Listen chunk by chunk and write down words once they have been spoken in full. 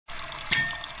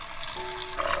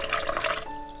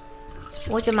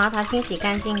五指毛桃清洗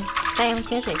干净，再用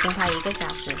清水浸泡1个小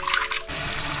时。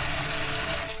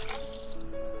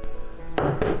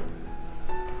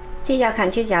鸡脚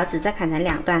砍去脚趾，再砍成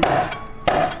2段。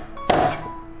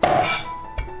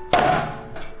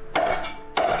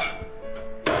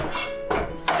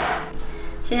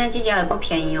现在鸡脚也不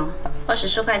便宜哦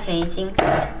，24块钱1斤，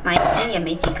买1斤也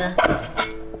没几个。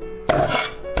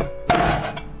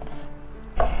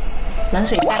冷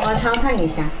水下锅焯烫一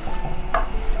下，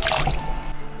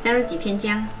加入几片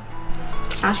姜，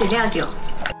少许料酒，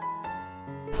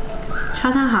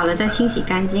焯烫好了再清洗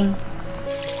干净。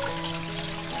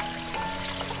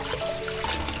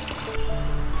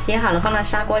洗好了放到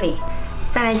砂锅里，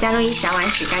再来加入1小碗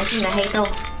洗干净的黑豆。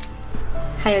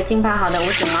还有浸泡好的五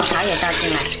指毛桃也倒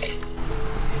进来，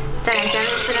再来加入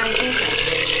适量清水，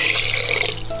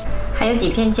还有几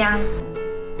片姜，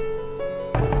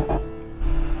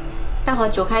大火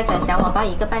煮开，转小火煲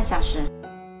1个半小时。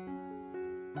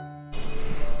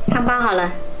汤煲好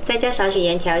了，再加少许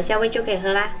盐调一下味就可以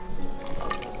喝啦。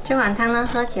这碗汤呢，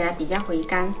喝起来比较回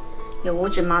甘，有五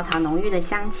指毛桃浓郁的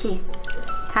香气，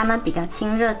它呢比较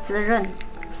清热滋润，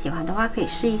喜欢的话可以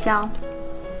试一下哦。